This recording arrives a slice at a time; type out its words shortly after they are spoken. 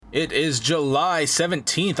It is July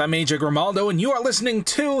 17th. I'm AJ Grimaldo, and you are listening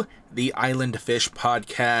to the Island Fish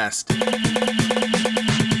Podcast.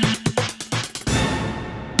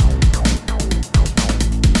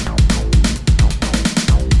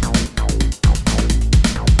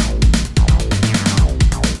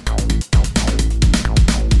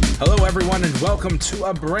 Hello, everyone, and welcome to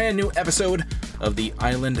a brand new episode of the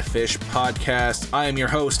Island Fish Podcast. I am your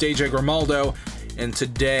host, AJ Grimaldo, and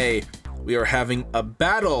today we are having a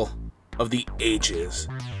battle of the ages.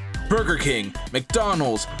 Burger King,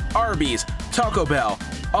 McDonald's, Arby's, Taco Bell,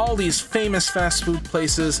 all these famous fast food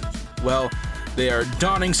places, well, they are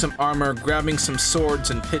donning some armor, grabbing some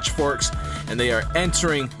swords and pitchforks, and they are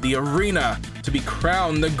entering the arena to be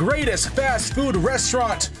crowned the greatest fast food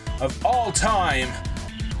restaurant of all time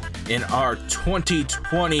in our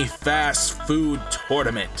 2020 fast food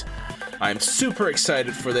tournament. I'm super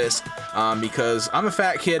excited for this because I'm a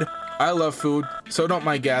fat kid. I love food, so don't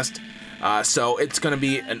my guest. So it's going to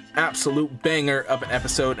be an absolute banger of an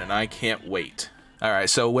episode, and I can't wait. All right,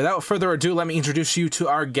 so without further ado, let me introduce you to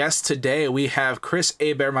our guest today. We have Chris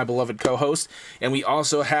Abear, my beloved co-host, and we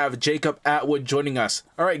also have Jacob Atwood joining us.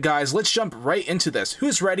 All right, guys, let's jump right into this.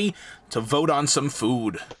 Who's ready to vote on some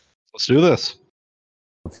food? Let's do this.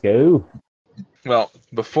 Let's go. Well,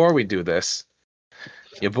 before we do this,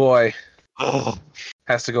 your boy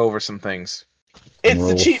has to go over some things. It's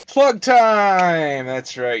the cheap plug time!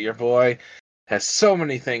 That's right, your boy has so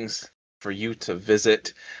many things for you to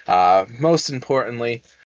visit. Most importantly,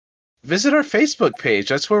 visit our Facebook page.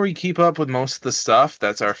 That's where we keep up with most of the stuff.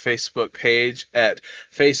 That's our Facebook page at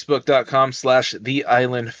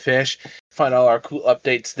facebook.com/theislandfish. Find all our cool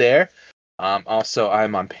updates there. Also,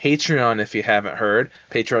 I'm on Patreon if you haven't heard.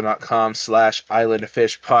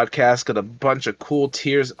 Patreon.com/islandfishpodcast. Got a bunch of cool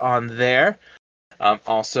tiers on there.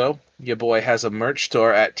 Also, your boy has a merch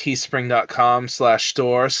store at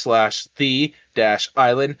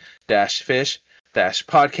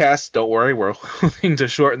teespring.com/store/the-island-fish-podcast. Don't worry, we're looking to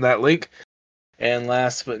shorten that link. And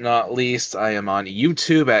last but not least, I am on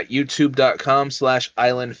YouTube at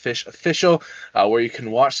youtube.com/islandfishofficial, where you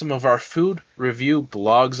can watch some of our food review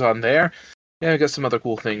blogs on there. Yeah, I got some other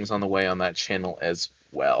cool things on the way on that channel as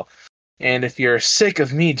well. And if you're sick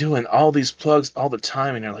of me doing all these plugs all the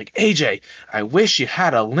time and you're like, AJ, I wish you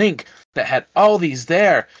had a link that had all these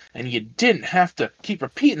there and you didn't have to keep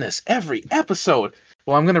repeating this every episode.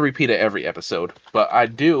 Well, I'm going to repeat it every episode, but I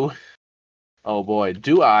do, oh boy,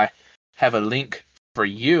 do I have a link for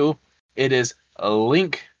you. It is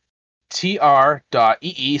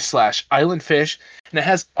linktr.ee/islandfish, and it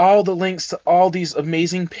has all the links to all these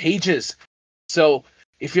amazing pages. So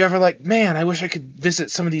if you're ever like, man, I wish I could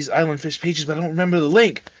visit some of these Island Fish pages, but I don't remember the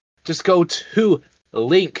link, just go to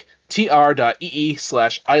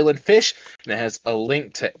linktr.ee/islandfish, and it has a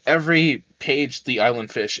link to every page the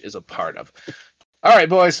Island Fish is a part of. All right,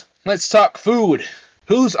 boys, let's talk food.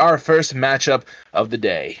 Who's our first matchup of the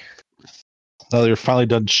day? Now you're finally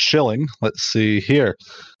done shilling. Let's see here.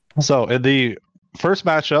 So in the first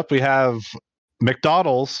matchup, we have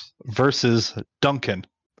McDonald's versus Dunkin'.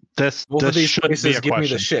 This these should be places a give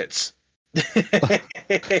question. me the shits.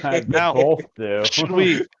 Now, Both do.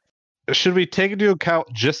 should we take into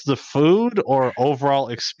account just the food or overall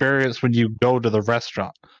experience when you go to the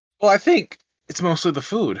restaurant? Well, I think it's mostly the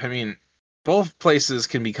food. I mean, both places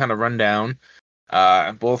can be kind of run down.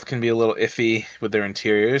 Both can be a little iffy with their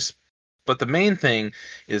interiors. But the main thing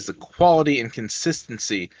is the quality and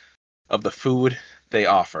consistency of the food they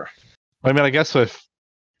offer. I mean, I guess if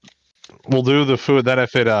we'll do the food, then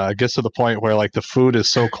if it gets to the point where like the food is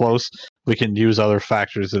so close, we can use other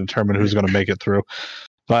factors to determine who's going to make it through.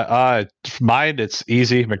 But for mine, it's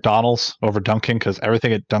easy. McDonald's over Dunkin' because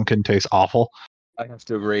everything at Dunkin' tastes awful. I have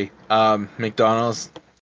to agree. McDonald's,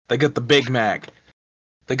 they got the Big Mac.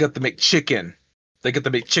 They got the McChicken. They got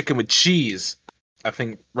the McChicken with cheese. I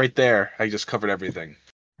think right there, I just covered everything.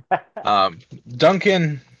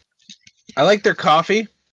 Dunkin', I like their coffee,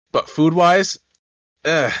 but food-wise,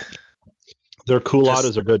 Their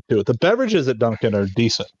culottes are good too. The beverages at Dunkin' are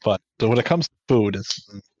decent, but when it comes to food, it's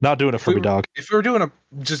not doing it for me, dog. If we were doing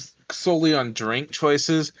just solely on drink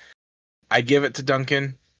choices, I give it to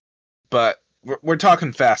Dunkin', but we're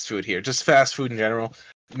talking fast food here, just fast food in general.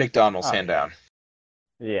 McDonald's, hand down.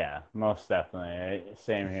 Yeah, most definitely.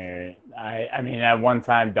 Same here. I mean, at one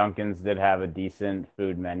time, Dunkin's did have a decent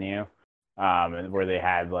food menu, where they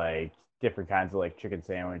had like different kinds of like chicken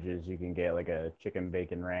sandwiches. You can get like a chicken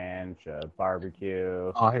bacon ranch, a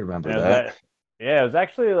barbecue. Oh, I remember that. Yeah, it was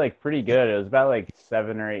actually like pretty good. It was about like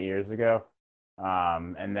 7 or 8 years ago.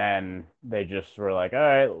 And then they just were like, all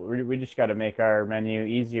right, we just got to make our menu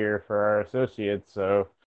easier for our associates. So,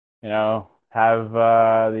 you know,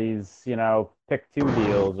 have these, pick two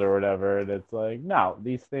deals or whatever. And it's like, no,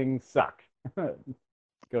 these things suck.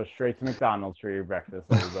 Go straight to McDonald's for your breakfast,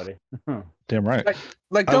 everybody. Damn right.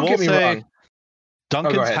 Like don't get me wrong.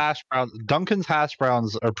 Dunkin's hash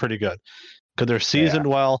browns are pretty good because they're seasoned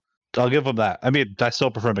well. I'll give them that. I mean, I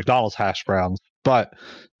still prefer McDonald's hash browns, but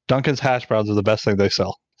Dunkin's hash browns are the best thing they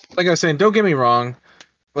sell. Like I was saying, don't get me wrong.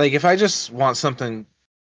 Like if I just want something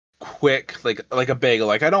quick, like a bagel,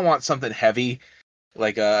 like I don't want something heavy,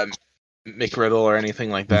 like a McGriddle or anything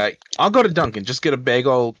like that. I'll go to Dunkin', just get a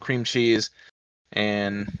bagel, cream cheese,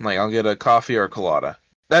 and like I'll get a coffee or a colada.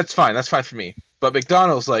 That's fine. That's fine for me. But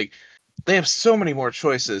McDonald's, like, they have so many more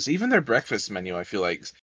choices. Even their breakfast menu, I feel like,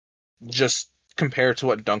 just compared to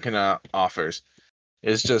what Dunkin' offers,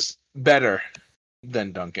 is just better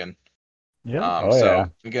than Dunkin'. Yeah.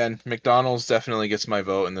 Again, McDonald's definitely gets my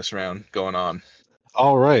vote in this round going on.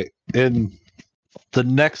 All right. In the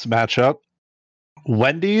next matchup,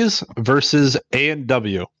 Wendy's versus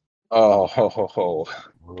A&W. Oh, ho, ho, ho.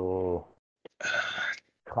 Ooh.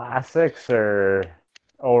 Classics or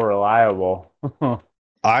reliable?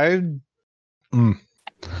 I'd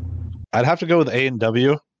have to go with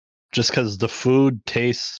A&W just because the food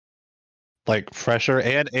tastes like fresher,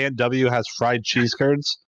 and A&W has fried cheese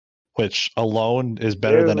curds, which alone is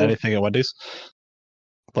better than anything at Wendy's.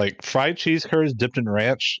 Like fried cheese curds dipped in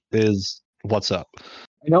ranch is what's up.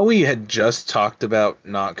 I know we had just talked about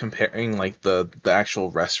not comparing like the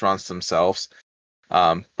actual restaurants themselves,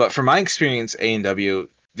 but from my experience, A&W,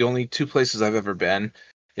 the only two places I've ever been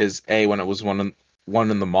is when it was one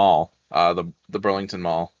in the mall, the Burlington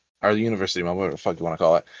Mall or the University Mall, whatever the fuck you want to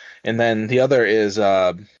call it, and then the other is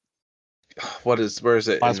where is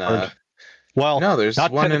it? Plattsburgh. No, there's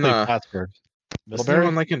not one in Plattsburgh. Middlebury,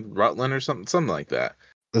 one like in Rutland or something like that.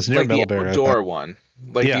 It's near like Middlebury. The outdoor one,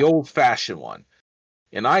 the old fashioned one.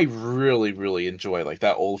 And I really, really enjoy like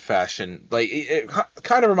that old fashioned. Like it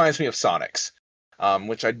kind of reminds me of Sonic's,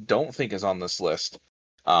 which I don't think is on this list.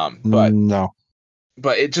 But no,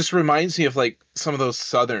 but it just reminds me of like some of those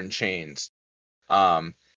southern chains.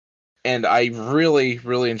 And I really,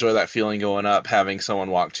 really enjoy that feeling going up, having someone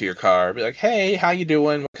walk to your car, be like, "Hey, how you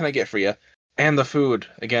doing? What can I get for you?" And the food,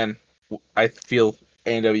 again, I feel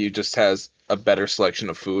A&W just has a better selection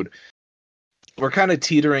of food. We're kind of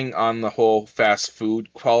teetering on the whole fast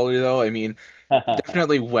food quality, though. I mean,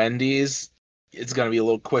 definitely Wendy's, it's going to be a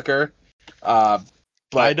little quicker. But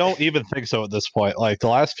I don't even think so at this point. Like the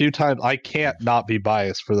last few times, I can't not be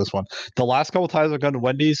biased for this one. The last couple times I've gone to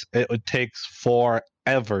Wendy's, it takes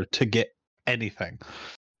forever to get anything.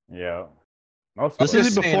 Yeah. This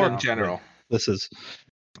is before in general. This is,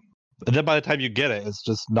 and then by the time you get it, it's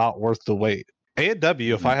just not worth the wait.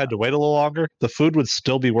 A&W, if I had to wait a little longer, the food would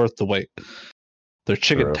still be worth the wait. Their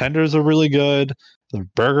chicken tenders are really good. The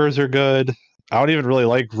burgers are good. I don't even really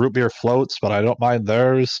like root beer floats, but I don't mind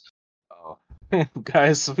theirs. Oh,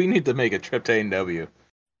 guys, we need to make a trip to A&W.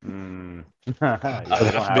 I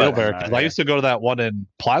used to go to that one in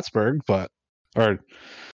Plattsburgh, or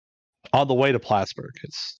on the way to Plattsburgh.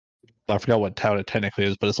 I forgot what town it technically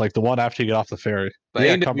is, but it's like the one after you get off the ferry. But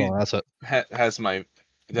yeah, Cumberland, that's it. Has my,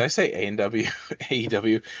 did I say A&W?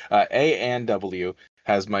 AEW? A&W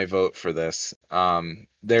has my vote for this.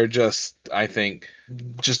 They're just, I think,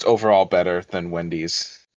 just overall better than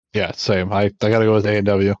Wendy's. Yeah, same. I gotta go with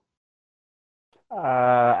A&W.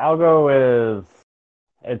 I'll go with,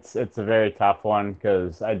 it's a very tough one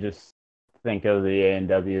because I just think of the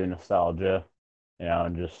A&W nostalgia,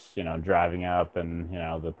 just driving up and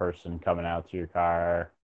the person coming out to your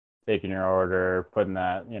car, taking your order, putting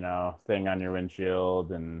that thing on your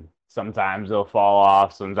windshield, and sometimes they'll fall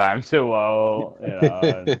off, sometimes it won't.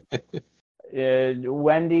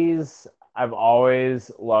 Wendy's, I've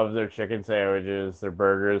always loved their chicken sandwiches. Their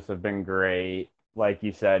burgers have been great. Like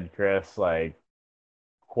you said, Chris, like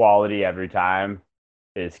quality every time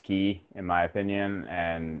is key in my opinion.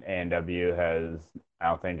 And A&W has, I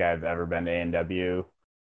don't think I've ever been to A&W,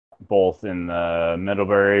 both in the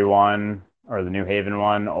Middlebury one or the New Haven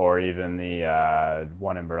one, or even the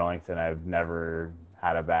one in Burlington. I've never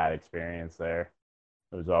had a bad experience there.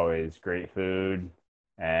 It was always great food,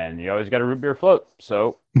 and you always got a root beer float.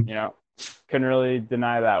 So, couldn't really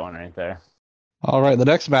deny that one right there. All right, the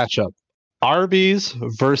next matchup, Arby's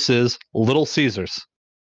versus Little Caesars.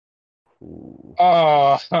 Ooh.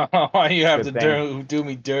 Oh, you have to do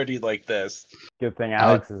me dirty like this. Good thing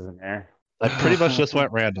Alex isn't here. I pretty much just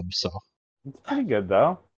went random, so. It's pretty good,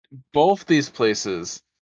 though. Both these places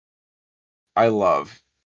I love.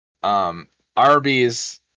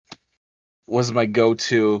 Arby's was my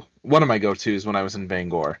go-to, one of my go-tos when I was in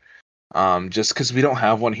Bangor. Just because we don't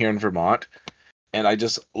have one here in Vermont. and I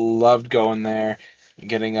just loved going there,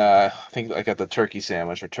 getting I think I got the turkey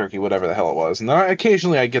sandwich or turkey, whatever the hell it was. And then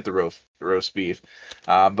occasionally I get the roast beef,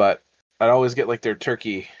 but I'd always get like their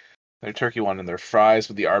turkey one and their fries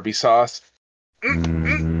with the Arby sauce.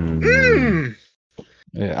 Mm.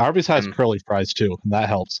 Yeah, Arby's has And- curly fries too, and that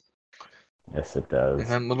helps. Yes, it does. And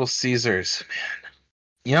then Little Caesars, man.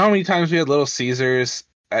 You know how many times we had Little Caesars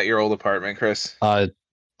at your old apartment, Chris? A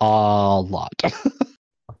lot.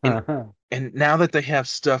 And now that they have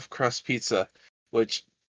stuffed crust pizza, which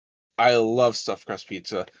I love stuffed crust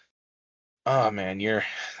pizza. Oh man,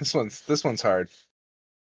 this one's hard.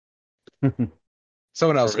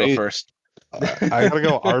 Someone else For go me, first. I gotta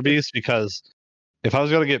go Arby's because if I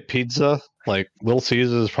was gonna get pizza, like Little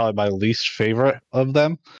Caesars is probably my least favorite of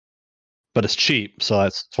them, but it's cheap, so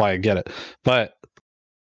that's why I get it. But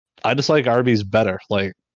I just like Arby's better.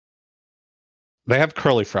 Like they have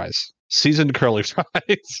curly fries, seasoned curly fries.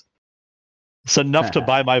 It's enough to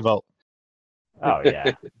buy my vote. Oh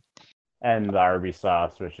yeah, and the Arby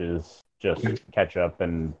sauce, which is just ketchup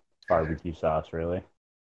and barbecue sauce, really.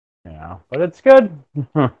 You know, but it's good.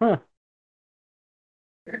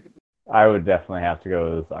 I would definitely have to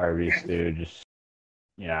go with Arby's too. Just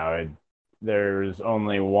there's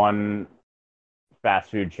only one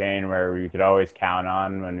fast food chain where we could always count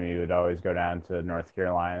on when we would always go down to North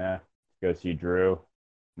Carolina to go see Drew,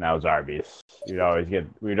 and that was Arby's. We'd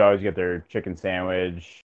always get their chicken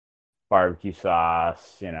sandwich, barbecue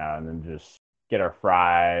sauce, and then just get our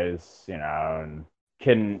fries, and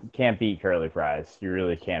can't beat curly fries. You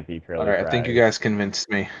really can't beat curly All right, fries. I think you guys convinced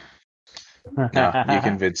me. No, you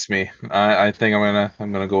convinced me. I think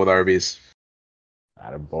I'm gonna go with Arby's.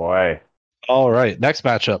 Attaboy. All right, next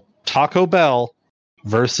matchup: Taco Bell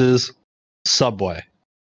versus Subway.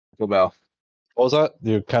 Taco Bell. What was that?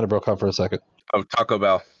 You kind of broke up for a second. Oh, Taco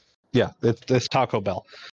Bell. Yeah, it's Taco Bell.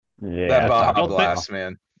 Yeah, That Baja don't think- Blast,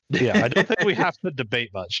 man. Yeah, I don't think we have to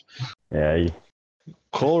debate much. yeah.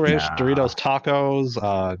 Cool Ranch Nah. Doritos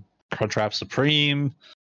Tacos, Crunchwrap Supreme.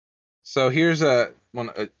 So here's a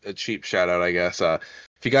cheap shout out, I guess. If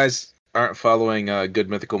you guys aren't following Good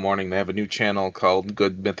Mythical Morning, they have a new channel called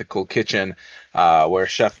Good Mythical Kitchen, where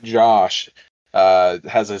Chef Josh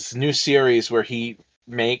has this new series where he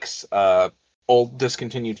makes old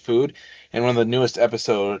discontinued food, and one of the newest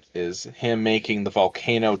episodes is him making the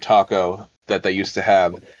volcano taco that they used to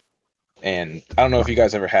have. And I don't know if you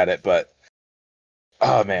guys ever had it, but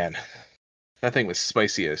oh man, that thing was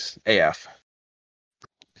spicy as AF.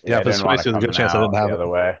 Yeah, I if it's didn't want spicy, to there's a good come chance I out didn't have the it. other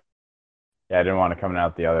way. Yeah, I didn't want to come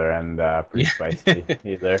out the other end pretty spicy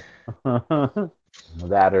either.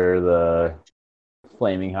 That or the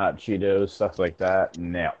flaming hot Cheetos, stuff like that.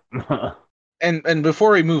 No. And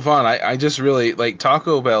before we move on, I just really like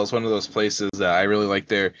Taco Bell is one of those places that I really like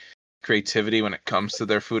their creativity when it comes to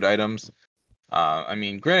their food items. I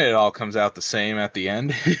mean, granted, it all comes out the same at the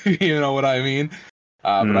end. You know what I mean?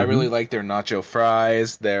 But I really like their nacho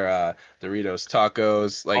fries, their Doritos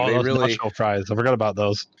tacos. Like they those really. nacho fries. I forgot about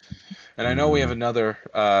those. And I know we have another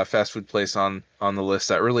fast food place on the list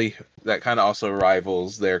that kind of also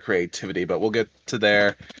rivals their creativity. But we'll get to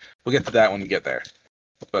that when we get there.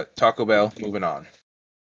 But Taco Bell, moving on.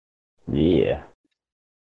 Yeah.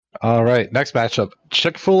 All right, next matchup: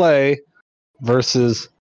 Chick-fil-A versus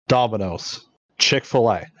Domino's.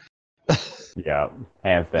 Chick-fil-A. Yeah.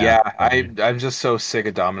 Hands down. Yeah, I'm just so sick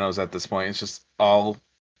of Domino's at this point. It's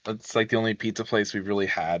like the only pizza place we've really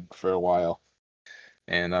had for a while,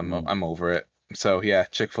 and I'm over it. So yeah,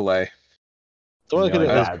 Chick-fil-A. So look at it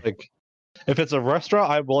Yeah. as, like, if it's a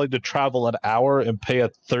restaurant I'm willing to travel an hour and pay a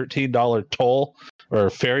 $13 toll or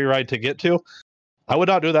ferry ride to get to, I would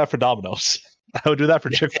not do that for Domino's. I would do that for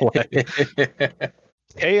Chick-fil-A.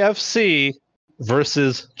 KFC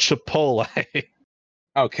versus Chipotle.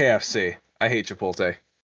 Oh, KFC. I hate Chipotle.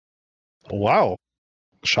 Wow.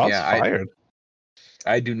 Shots Yeah, fired.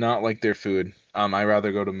 I do not like their food. I'd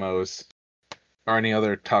rather go to Moe's or any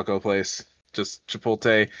other taco place. Just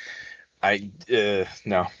Chipotle.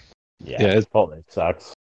 No. Yeah. Yeah, Chipotle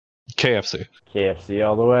sucks. KFC. KFC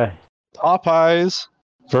all the way. Popeyes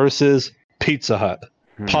versus Pizza Hut.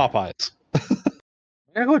 Hmm. Popeyes. I'm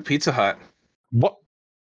gonna go with Pizza Hut. What?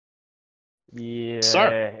 Yeah.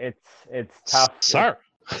 Sir. It's tough. Sir.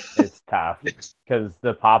 It's tough because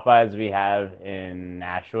the Popeyes we have in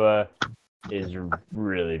Nashua is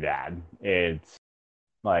really bad. It's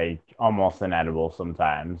like almost inedible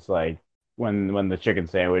sometimes. Like when the chicken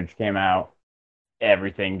sandwich came out,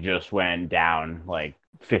 everything just went down like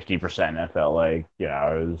 50%. I felt like it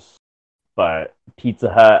was. But Pizza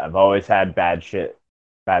Hut, I've always had bad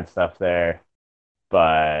stuff there.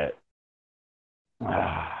 But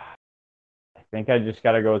I think I just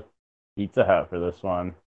gotta go with Pizza Hut for this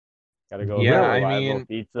one. Gotta go with Yeah, the I reliable mean,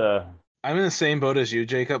 pizza. I'm in the same boat as you,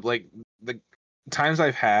 Jacob. Like the times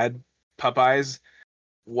I've had Popeyes,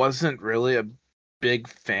 wasn't really a big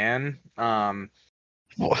fan.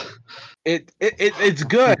 It's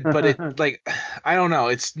good, but it like I don't know.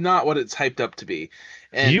 It's not what it's hyped up to be,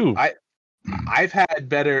 and You, I've had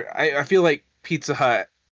better. I feel like Pizza Hut,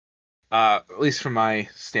 at least from my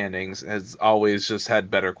standings, has always just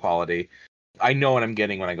had better quality. I know what I'm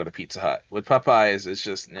getting when I go to Pizza Hut. With Popeyes, it's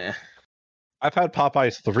just nah. I've had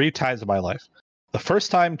Popeyes 3 times in my life. The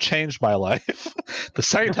first time changed my life. The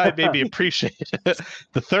second time made me appreciate it.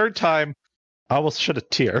 The third time, I almost should have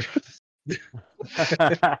teared.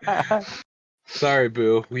 Sorry,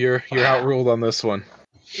 Boo. You're outruled on this one.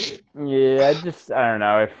 Yeah, I don't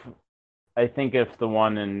know. I think if the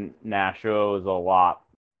one in Nashua was a lot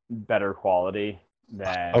better quality,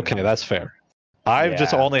 then Okay, that's fair. I've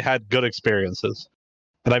just yeah, only had good experiences.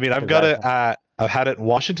 And I mean, I've 'cause got it at, I've had it in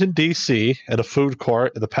Washington, D.C., at a food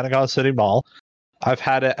court at the Pentagon City Mall. I've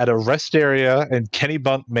had it at a rest area in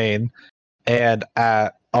Kennebunk, Maine, and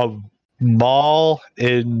at a mall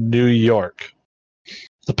in New York,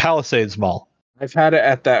 the Palisades Mall. I've had it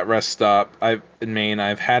at that rest stop. I've in Maine.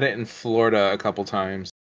 I've had it in Florida a couple times,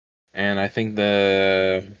 and I think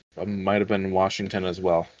the might have been Washington as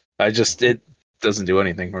well. It doesn't do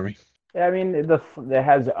anything for me. yeah, I mean it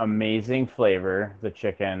has amazing flavor. The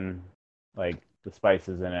chicken, like the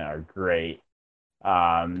spices in it are great.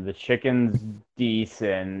 The chicken's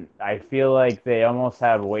decent. I feel like they almost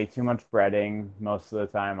have way too much breading most of the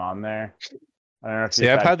time on there. I don't know if See,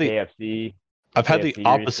 you've I've had had the KFC. I've had the KFC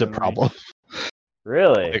opposite recently. problem.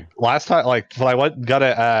 Really? Like last time, like when I went and got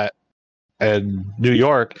it at in New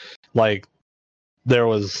York, like there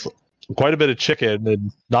was quite a bit of chicken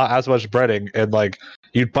and not as much breading, and like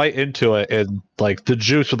you'd bite into it and like the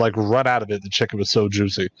juice would like run out of it. The chicken was so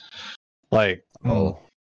juicy. Like, Oh,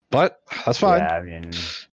 but that's fine. yeah. I mean,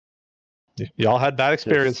 Y'all had bad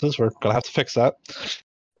experiences. We're gonna have to fix that.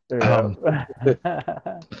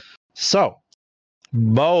 So,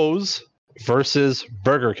 Moe's versus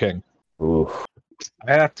Burger King. Oof.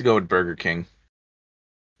 I have to go with Burger King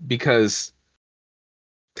because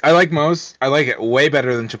I like Moe's. I like it way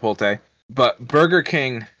better than Chipotle, but Burger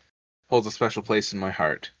King holds a special place in my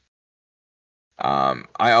heart.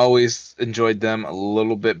 I always enjoyed them a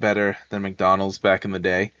little bit better than McDonald's back in the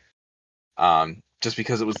day. Just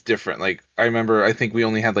because it was different. Like I remember, I think we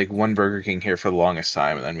only had like one Burger King here for the longest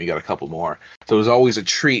time, and then we got a couple more. So it was always a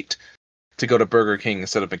treat to go to Burger King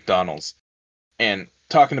instead of McDonald's. And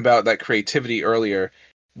talking about that creativity earlier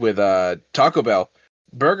with Taco Bell,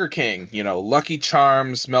 Burger King, Lucky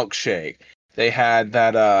Charms milkshake. They had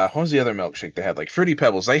that what was the other milkshake they had? Like Fruity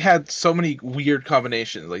Pebbles. They had so many weird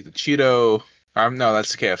combinations, like the Cheeto. No,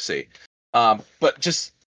 that's KFC. But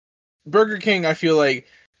just Burger King, I feel like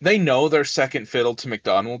they know they're second fiddle to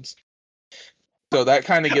McDonald's, so that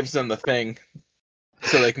kind of gives them the thing,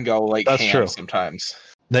 so they can go like That's ham true. sometimes.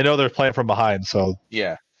 They know they're playing from behind, so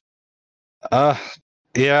Yeah.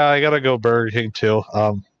 Yeah, I gotta go Burger King too.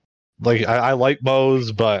 Like I like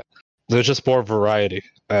Moe's, but there's just more variety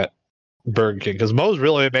at Burger King because Moe's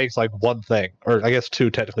really makes like one thing, or I guess two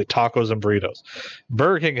technically, tacos and burritos.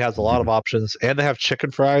 Burger King has a lot of options, and they have chicken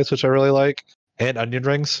fries, which I really like, and onion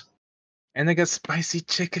rings. And they got spicy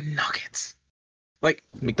chicken nuggets. Like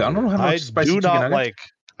McDonald's don't have I much spicy do chicken not nuggets. like.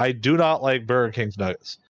 I do not like Burger King's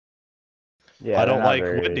nuggets. Yeah, I they're don't not like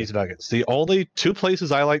very- Wendy's nuggets. The only two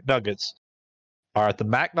places I like nuggets are at the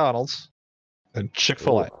McDonald's and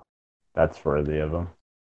Chick-fil-A. Ooh, that's worthy of them.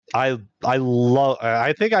 I love.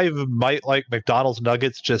 I think I might like McDonald's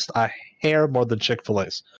nuggets just a hair more than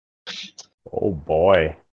Chick-fil-A's. Oh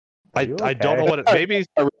boy. I You don't know okay? what it. Maybe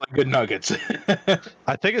Are really good nuggets.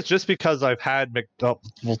 I think it's just because I've had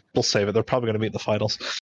we'll save it. They're probably going to meet in the finals,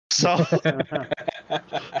 so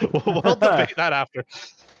we'll debate that after.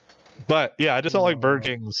 But yeah, I just don't like Burger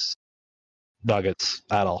King's nuggets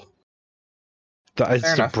at all. It's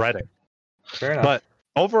Fair the enough. breading. Fair enough. But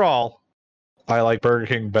overall, I like Burger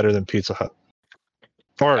King better than Pizza Hut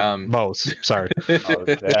or Moe's. Sorry. Oh,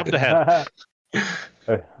 Jumped ahead.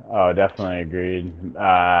 Oh, definitely agreed.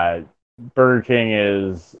 Burger King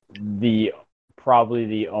is probably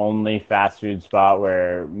the only fast food spot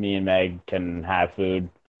where me and Meg can have food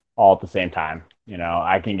all at the same time.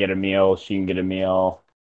 I can get a meal, she can get a meal.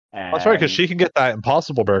 And That's right, because she can get that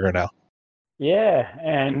Impossible Burger now. yeah,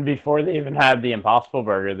 and before they even had the Impossible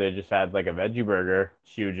Burger, they just had like a veggie burger.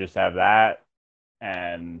 She would just have that,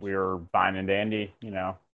 and we were fine and dandy.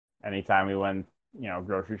 Anytime we went,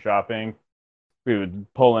 grocery shopping, we would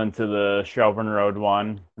pull into the Shelburne Road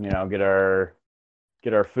one, get our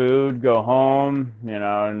get our food, go home,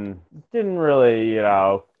 and didn't really,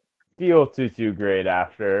 feel too great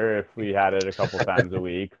after if we had it a couple times a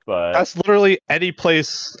week. But That's literally any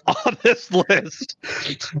place on this list.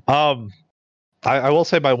 I will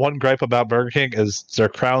say my one gripe about Burger King is their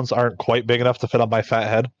crowns aren't quite big enough to fit on my fat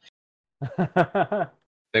head.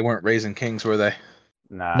 They weren't Raising Kings, were they?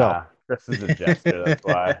 Nah, No. Chris is a jester, that's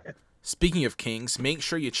why. Speaking of Kings, make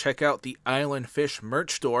sure you check out the Island Fish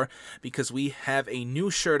merch store because we have a new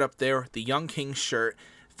shirt up there, the Young Kings shirt.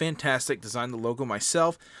 Fantastic. Designed the logo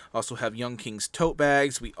myself. Also have Young Kings tote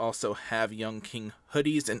bags. We also have Young King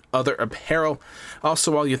hoodies and other apparel.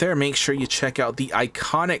 Also, while you're there, make sure you check out the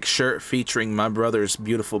iconic shirt featuring my brother's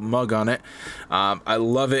beautiful mug on it. I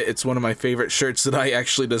love it. It's one of my favorite shirts that I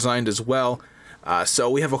actually designed as well. So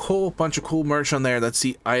we have a whole bunch of cool merch on there. That's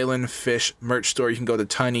the Island Fish merch store. You can go to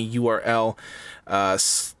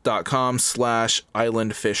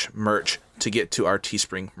tinyurl.com/islandfishmerch to get to our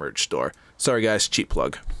Teespring merch store. Sorry guys, cheap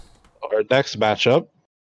plug. Our next matchup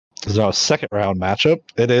is our second round matchup.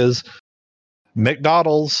 It is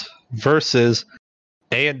McDonald's versus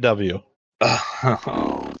A&W.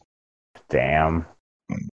 Damn.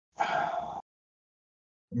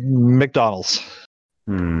 McDonald's.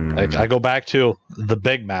 I go back to the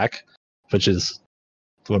Big Mac, which is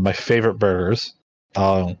one of my favorite burgers.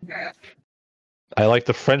 I like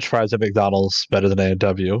the French fries at McDonald's better than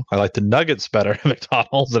A&W. I like the nuggets better at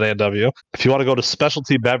McDonald's than A&W. If you want to go to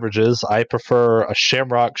specialty beverages, I prefer a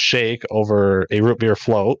Shamrock Shake over a root beer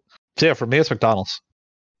float. So yeah, for me, it's McDonald's.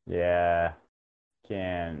 Yeah. I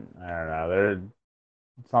don't know. There's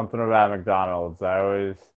something about McDonald's.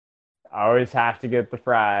 I always have to get the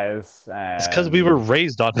fries. It's because we were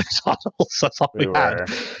raised on McDonald's. That's all we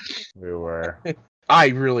had. We were. I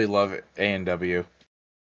really love it, A&W.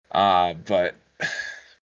 But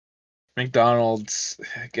McDonald's,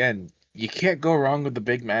 again, you can't go wrong with the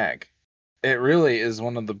Big Mac. It really is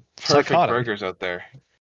one of the perfect burgers out there.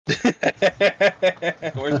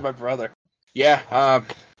 Where's my brother? Yeah, I'm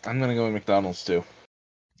going to go with McDonald's too.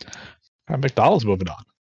 McDonald's moving on.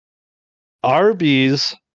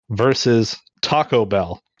 Arby's versus Taco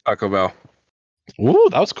Bell. Taco Bell. Ooh,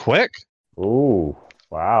 that was quick. Ooh,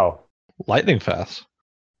 wow. Lightning fast.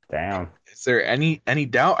 Damn. Is there any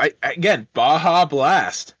doubt? Again, Baja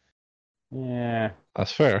Blast. Yeah.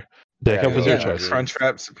 That's fair. Jacob, was your choice?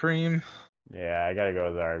 Crunchwrap Supreme. Yeah, I gotta go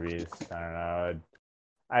with Arby's. I don't know.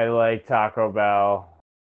 I like Taco Bell.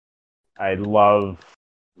 I love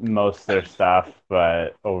most of their stuff,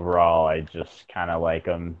 but overall, I just kind of like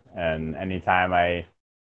them. And anytime I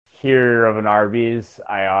hear of an Arby's,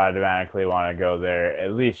 I automatically want to go there,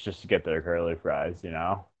 at least just to get their curly fries,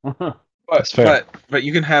 But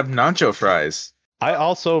you can have nacho fries. I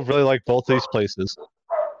also really like both these places.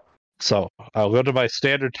 So I'll go to my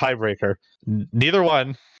standard tiebreaker. Neither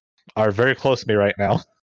one are very close to me right now.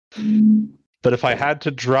 But if I had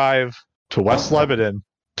to drive to West Lebanon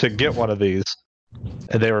to get one of these,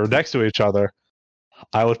 and they were next to each other,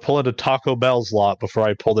 I would pull into Taco Bell's lot before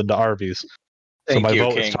I pulled into Arby's. So my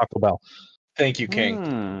vote is Taco Bell. Thank you,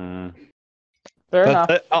 King. Fair enough.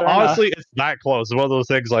 Honestly, it's that close. It's one of those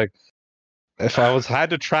things like, if I had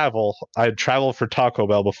to travel, I'd travel for Taco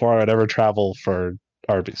Bell before I'd ever travel for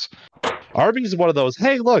Arby's. Arby's is one of those,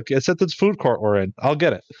 hey, look, it's at this food court we're in. I'll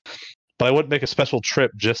get it. But I wouldn't make a special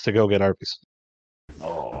trip just to go get Arby's.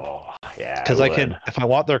 Oh, yeah. Because if I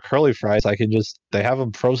want their curly fries, they have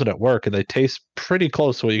them frozen at work and they taste pretty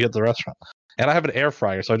close to what you get at the restaurant. And I have an air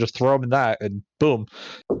fryer, so I just throw them in that and boom.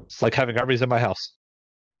 It's like having Arby's in my house.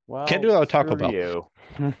 Well, can't do that with Taco Bell. You.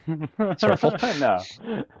 Careful. No.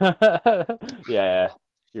 Yeah,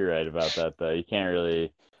 you're right about that, though. You can't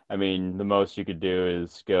really. I mean, the most you could do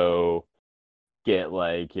is go get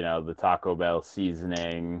the Taco Bell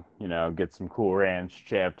seasoning. Get some Cool Ranch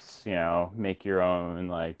chips. Make your own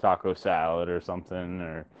taco salad or something,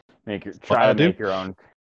 or try to make your own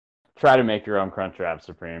Crunchwrap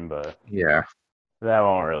Supreme. But yeah, that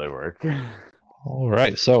won't really work. All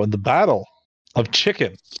right. So in the battle of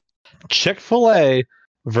chicken, Chick-fil-A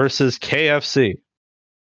versus KFC.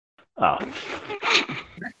 Oh,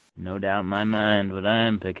 no doubt in my mind what I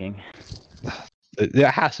am picking. It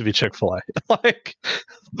has to be Chick-fil-A.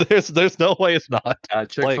 There's no way it's not.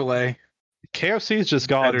 Chick-fil-A. KFC's just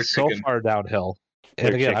gone so far downhill.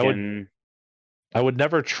 And again, I would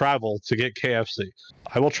never travel to get KFC.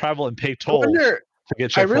 I will travel and pay tolls to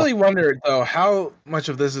get Chick-fil-A. I really wonder though how much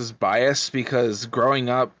of this is bias because growing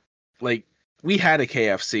up, we had a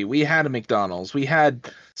KFC, we had a McDonald's, we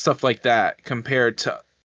had stuff like that compared to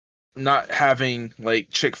not having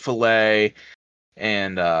Chick-fil-A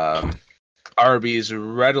and Arby's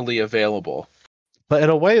readily available. But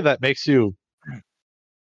in a way that makes you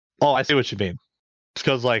Oh, I see what you mean.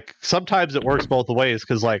 Because like sometimes it works both ways.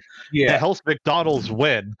 Because like it helps McDonald's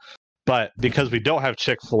win, but because we don't have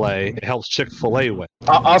Chick-fil-A, it helps Chick-fil-A win.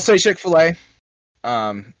 I'll say Chick-fil-A.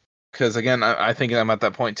 Because again, I think I'm at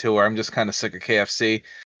that point too where I'm just kind of sick of KFC.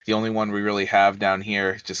 The only one we really have down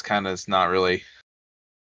here just kind of is not really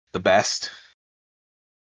the best.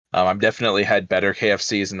 I've definitely had better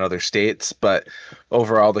KFCs in other states, but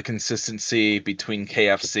overall the consistency between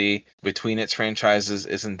KFC, between its franchises,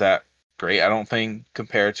 isn't that great, I don't think,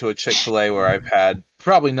 compared to a Chick-fil-A where I've had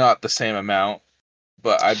probably not the same amount,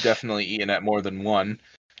 but I've definitely eaten at more than one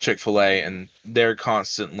Chick-fil-A, and they're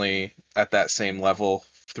constantly at that same level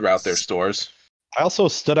throughout their stores. I also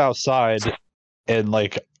stood outside in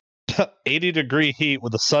like 80-degree heat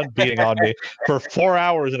with the sun beating on me for 4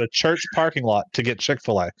 hours in a church parking lot to get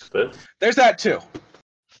Chick-fil-A. There's that too.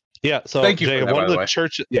 Yeah, so Thank you Jacob, for that, one by of the the way.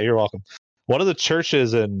 churches. Yeah, you're welcome. One of the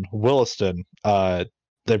churches in Williston,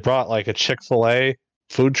 they brought like a Chick-fil-A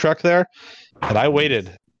food truck there, and I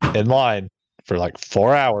waited in line for like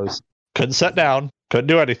 4 hours. Couldn't sit down, couldn't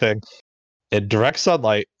do anything in direct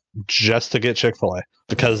sunlight just to get Chick-fil-A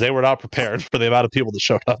because they were not prepared for the amount of people that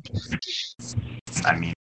showed up. I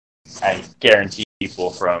mean, I guarantee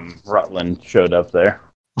people from Rutland showed up there.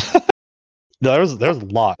 No, there's a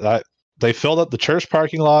lot. They filled up the church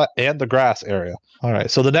parking lot and the grass area. All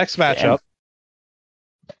right, so the next matchup,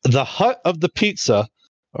 the Hut of the Pizza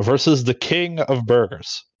versus the King of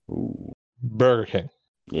Burgers. Ooh. Burger King.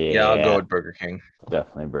 Yeah, I'll go with Burger King.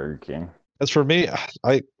 Definitely Burger King. As for me,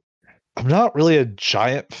 I'm not really a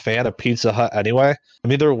giant fan of Pizza Hut anyway. I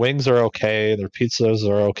mean, their wings are okay, their pizzas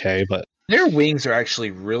are okay, but their wings are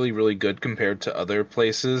actually really, really good compared to other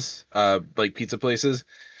places, like pizza places.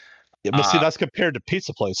 Yeah, but see, that's compared to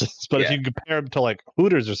pizza places. But if you compare them to like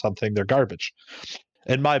Hooters or something, they're garbage.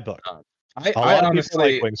 In my book, I lot of honestly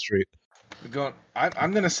people like Wing Street.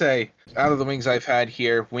 I'm gonna say out of the wings I've had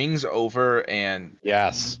here, Wings Over and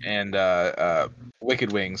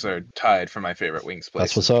Wicked Wings are tied for my favorite wings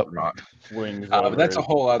place. That's what's up. Wings but that's a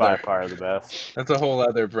whole other by far the best. That's a whole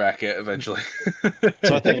other bracket eventually.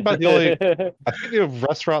 So I think about the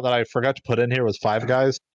restaurant that I forgot to put in here was Five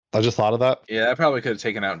Guys. I just thought of that. Yeah, I probably could have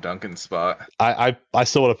taken out Dunkin's spot. I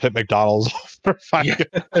still would have picked McDonald's for Five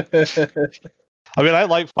Guys. I mean, I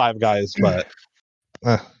like Five Guys, but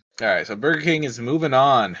all right, so Burger King is moving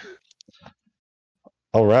on.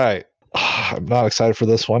 All right. I'm not excited for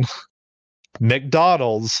this one.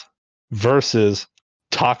 McDonald's versus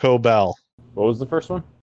Taco Bell. What was the first one?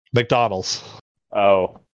 McDonald's.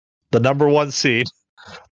 Oh. The number 1 seed.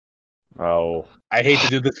 Oh. I hate to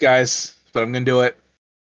do this, guys, but I'm going to do it.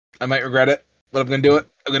 I might regret it, but I'm going to do it.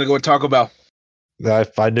 I'm going to go with Taco Bell.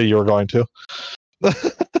 I knew you were going to.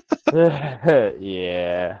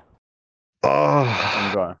 Yeah.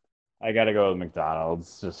 I'm going. I gotta go with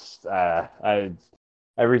McDonald's. Just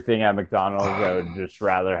everything at McDonald's I would just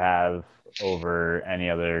rather have over any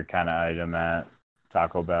other kind of item at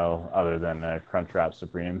Taco Bell other than a Crunchwrap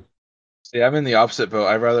Supreme. See, I'm in the opposite boat.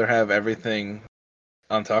 I'd rather have everything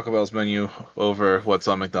on Taco Bell's menu over what's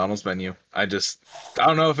on McDonald's menu. I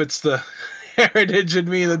don't know if it's the heritage in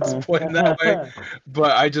me that's pointing that way,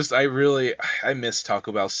 but I miss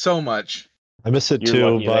Taco Bell so much. I miss it You're too,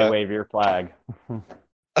 lucky but they wave your flag.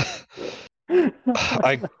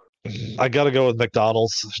 I gotta go with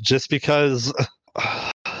McDonald's just because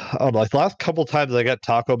I don't know, like the last couple times I got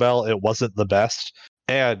Taco Bell, it wasn't the best.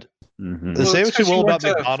 And the same as you will about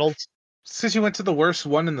McDonald's. Since you went to the worst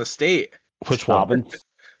one in the state. Which one?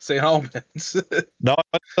 St. Albans. No, I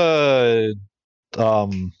went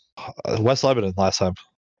to West Lebanon last time.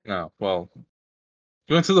 No, well,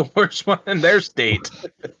 you went to the worst one in their state.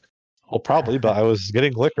 Well, probably, but I was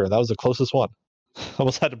getting liquor. That was the closest one. I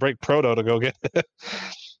almost had to break Proto to go get it.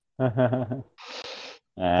 All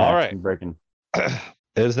right. Breaking. It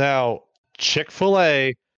is now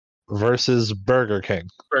Chick-fil-A versus Burger King.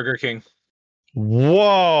 Burger King.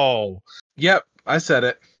 Whoa. Yep, I said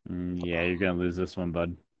it. Yeah, you're gonna lose this one,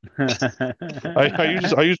 bud.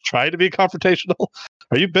 Are you trying to be confrontational?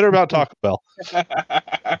 Are you bitter about Taco Bell?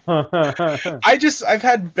 I've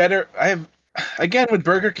had better. Again with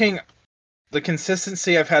Burger King, the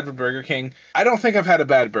consistency I've had with Burger King. I don't think I've had a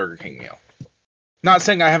bad Burger King meal. Not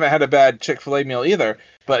saying I haven't had a bad Chick-fil-A meal either,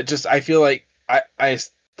 but just I feel like I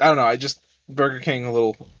don't know. Burger King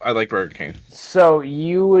I like Burger King. So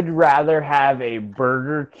you would rather have a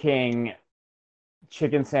Burger King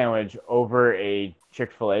chicken sandwich over a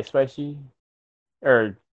Chick-fil-A spicy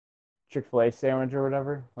or Chick-fil-A sandwich or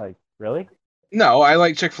whatever? Like, really? No, I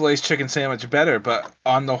like Chick-fil-A's chicken sandwich better, but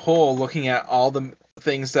on the whole, looking at all the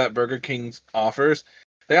things that Burger King offers,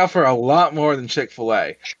 they offer a lot more than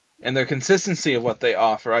Chick-fil-A. and their consistency of what they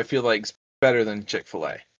offer, I feel like is better than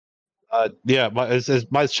Chick-fil-A. Yeah,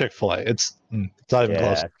 mine's Chick-fil-A. It's not even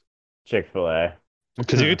close. Yeah, Chick-fil-A.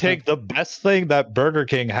 Because you can take the best thing that Burger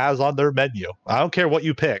King has on their menu. I don't care what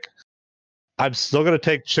you pick. I'm still gonna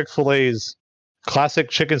take Chick-fil-A's classic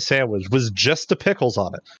chicken sandwich with just the pickles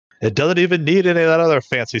on it. It doesn't even need any of that other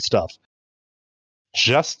fancy stuff.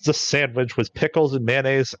 Just the sandwich with pickles and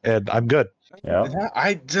mayonnaise, and I'm good. Yeah.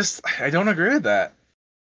 I don't agree with that.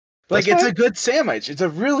 Like, That's it's fine. a good sandwich. It's a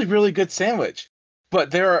really, really good sandwich.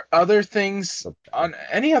 But there are other things on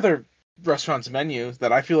any other restaurant's menu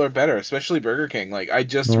that I feel are better, especially Burger King. Like, I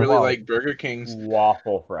just really Wow. like Burger King's.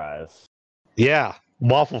 Waffle fries. Yeah,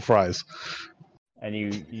 waffle fries. And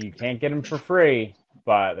you can't get them for free,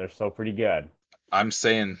 but they're still pretty good. I'm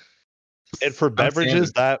saying. And for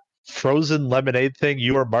beverages, that frozen lemonade thing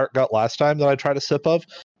you or Mark got last time that I tried a sip of,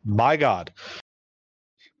 my God.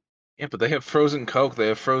 Yeah, but they have frozen Coke. They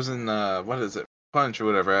have frozen, what is it? Punch or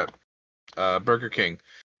whatever at Burger King.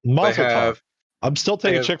 Mazel They tov. have. I'm still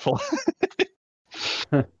taking have- Chick-fil-A.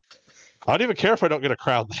 I don't even care if I don't get a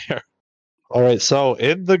crown there. All right, so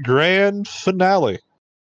in the grand finale,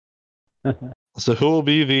 so who will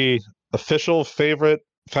be the official favorite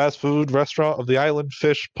fast food restaurant of the Island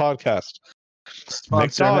Fish podcast?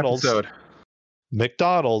 Sponsor an McDonald's. episode.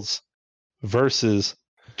 McDonald's versus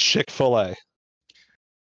Chick-fil-A.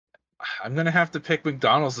 I'm gonna have to pick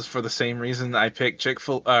McDonald's for the same reason I picked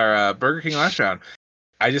Burger King last round.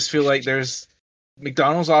 I just feel like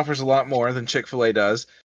McDonald's offers a lot more than Chick-fil-A does.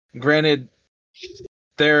 Granted,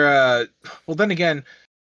 they're well, then again,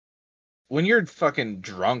 when you're fucking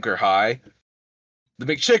drunk or high, the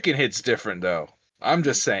McChicken hits different though. I'm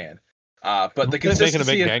just saying. But the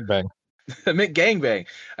consistency making a big gangbang. McGangbang.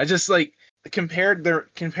 I just like comparing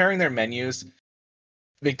their menus.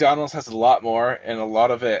 McDonald's has a lot more, and a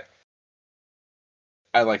lot of it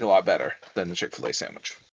I like a lot better than the Chick-fil-A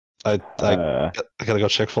sandwich. I gotta go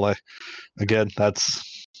Chick-fil-A again.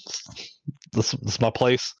 That's my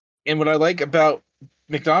place. And what I like about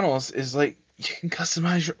McDonald's is like you can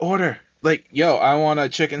customize your order. Like, yo, I want a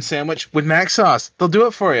chicken sandwich with mac sauce. They'll do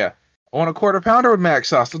it for you. I want a quarter pounder with mac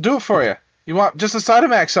sauce. They'll do it for you. You want just a side of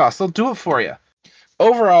mac sauce. They'll do it for you.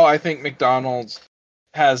 Overall, I think McDonald's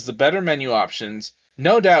has the better menu options.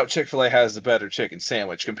 No doubt Chick-fil-A has the better chicken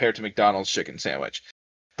sandwich compared to McDonald's chicken sandwich.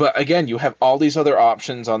 But again, you have all these other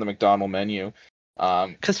options on the McDonald's menu.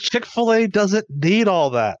 Because Chick-fil-A doesn't need all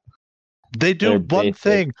that. They do They're one basic.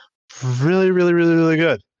 thing really, really, really, really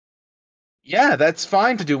good. Yeah, that's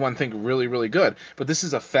fine to do one thing really, really good. But this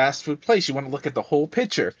is a fast food place. You want to look at the whole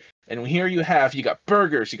picture. And here you got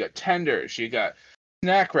burgers, you got tenders, you got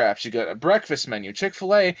snack wraps, you got a breakfast menu.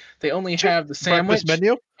 Chick-fil-A, they only have the sandwich Breakfast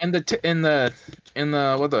menu? and in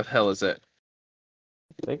the what the hell is it?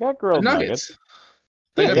 They got grilled nuggets.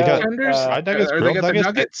 They Yeah, got they the got tenders, fried nuggets, or they grilled got the nuggets.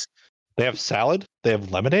 nuggets. They have salad. They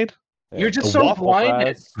have lemonade. You're just The so waffle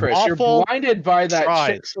blinded, fries. Chris. You're Waffle blinded by that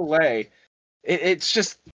fries. Chick-fil-A. It's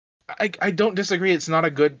just, I don't disagree. It's not a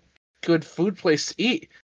good food place to eat.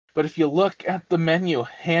 But if you look at the menu,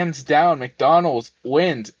 hands down, McDonald's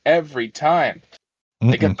wins every time.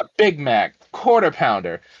 They got the Big Mac, quarter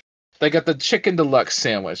pounder. They got the chicken deluxe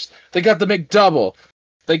sandwich. They got the McDouble.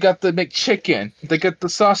 They got the McChicken. They got the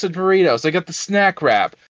sausage burritos. They got the snack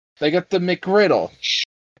wrap. They got the McGriddle.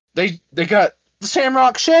 They got the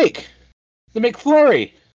Shamrock Shake. The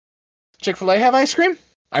McFlurry. Chick-fil-A have ice cream?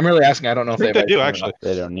 I'm really asking. I don't know if they have They ice do cream or actually. not.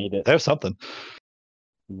 They don't need it. They have something.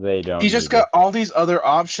 They don't. You just need got all these other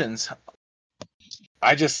options.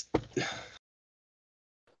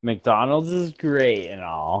 McDonald's is great and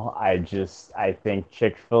all. I think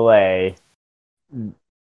Chick-fil-A,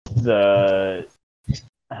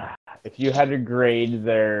 if you had to grade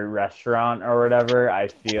their restaurant or whatever, I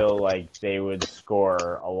feel like they would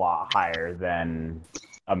score a lot higher than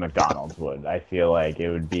a McDonald's would. I feel like it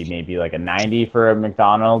would be maybe like a 90 for a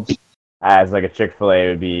McDonald's, as like a Chick-fil-A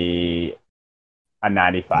would be a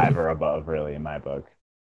 95 or above, really, in my book.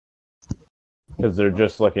 Because they're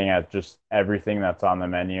just looking at just everything that's on the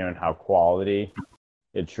menu and how quality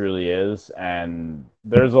it truly is. And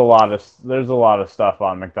there's a lot of stuff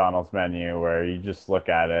on McDonald's menu where you just look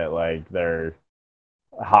at it like their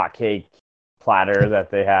hot cake platter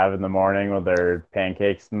that they have in the morning with their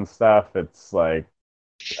pancakes and stuff. It's like,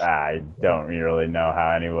 I don't really know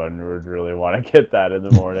how anyone would really want to get that in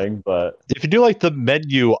the morning, but If you do like the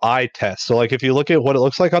menu eye test, so like if you look at what it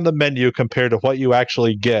looks like on the menu compared to what you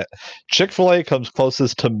actually get, Chick-fil-A comes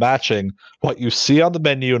closest to matching what you see on the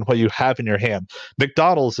menu and what you have in your hand.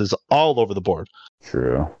 McDonald's is all over the board.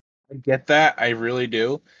 true. I get that. I really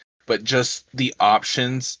do. But just the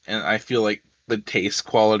options, and I feel like the taste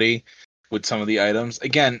quality with some of the items.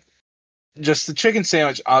 Again, just the chicken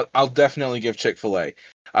sandwich, I'll definitely give Chick-fil-A.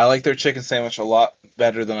 I like their chicken sandwich a lot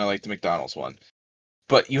better than I like the McDonald's one.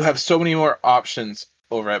 But you have so many more options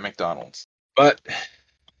over at McDonald's. But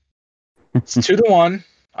it's 2-1.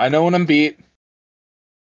 I know when I'm beat.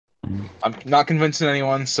 I'm not convincing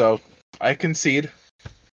anyone, so I concede.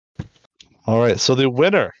 All right, so the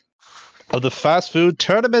winner of the fast food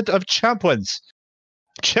tournament of champions,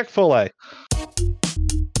 Chick-fil-A.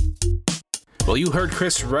 Well, you heard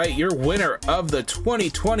Chris right. Your winner of the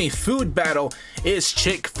 2020 food battle is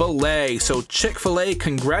Chick-fil-A. So Chick-fil-A,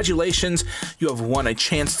 congratulations. You have won a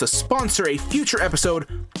chance to sponsor a future episode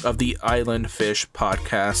of the Island Fish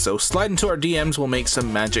podcast. So slide into our DMs. We'll make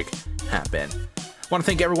some magic happen. I want to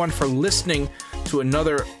thank everyone for listening to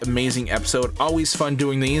another amazing episode. Always fun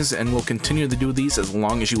doing these, and we'll continue to do these as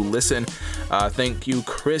long as you listen. Thank you,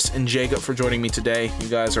 Chris and Jacob, for joining me today. You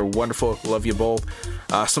guys are wonderful. Love you both.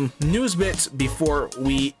 Some news bits before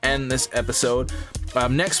we end this episode.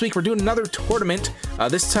 Next week, we're doing another tournament.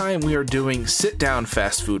 This time, we are doing sit-down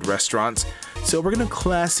fast food restaurants. So we're going to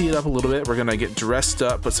classy it up a little bit. We're going to get dressed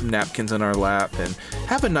up, put some napkins in our lap, and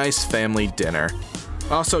have a nice family dinner.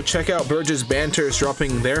 Also, check out Burgess Banters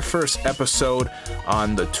dropping their first episode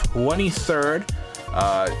on the 23rd.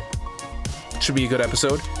 Should be a good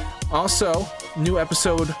episode. Also, new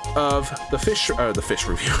episode of the fish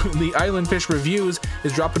review. The Island Fish Reviews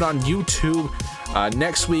is dropping on YouTube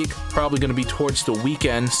next week. Probably going to be towards the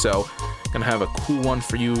weekend, so gonna have a cool one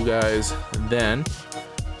for you guys then.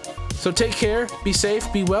 So take care, be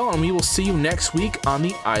safe, be well, and we will see you next week on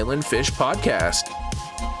the Island Fish Podcast.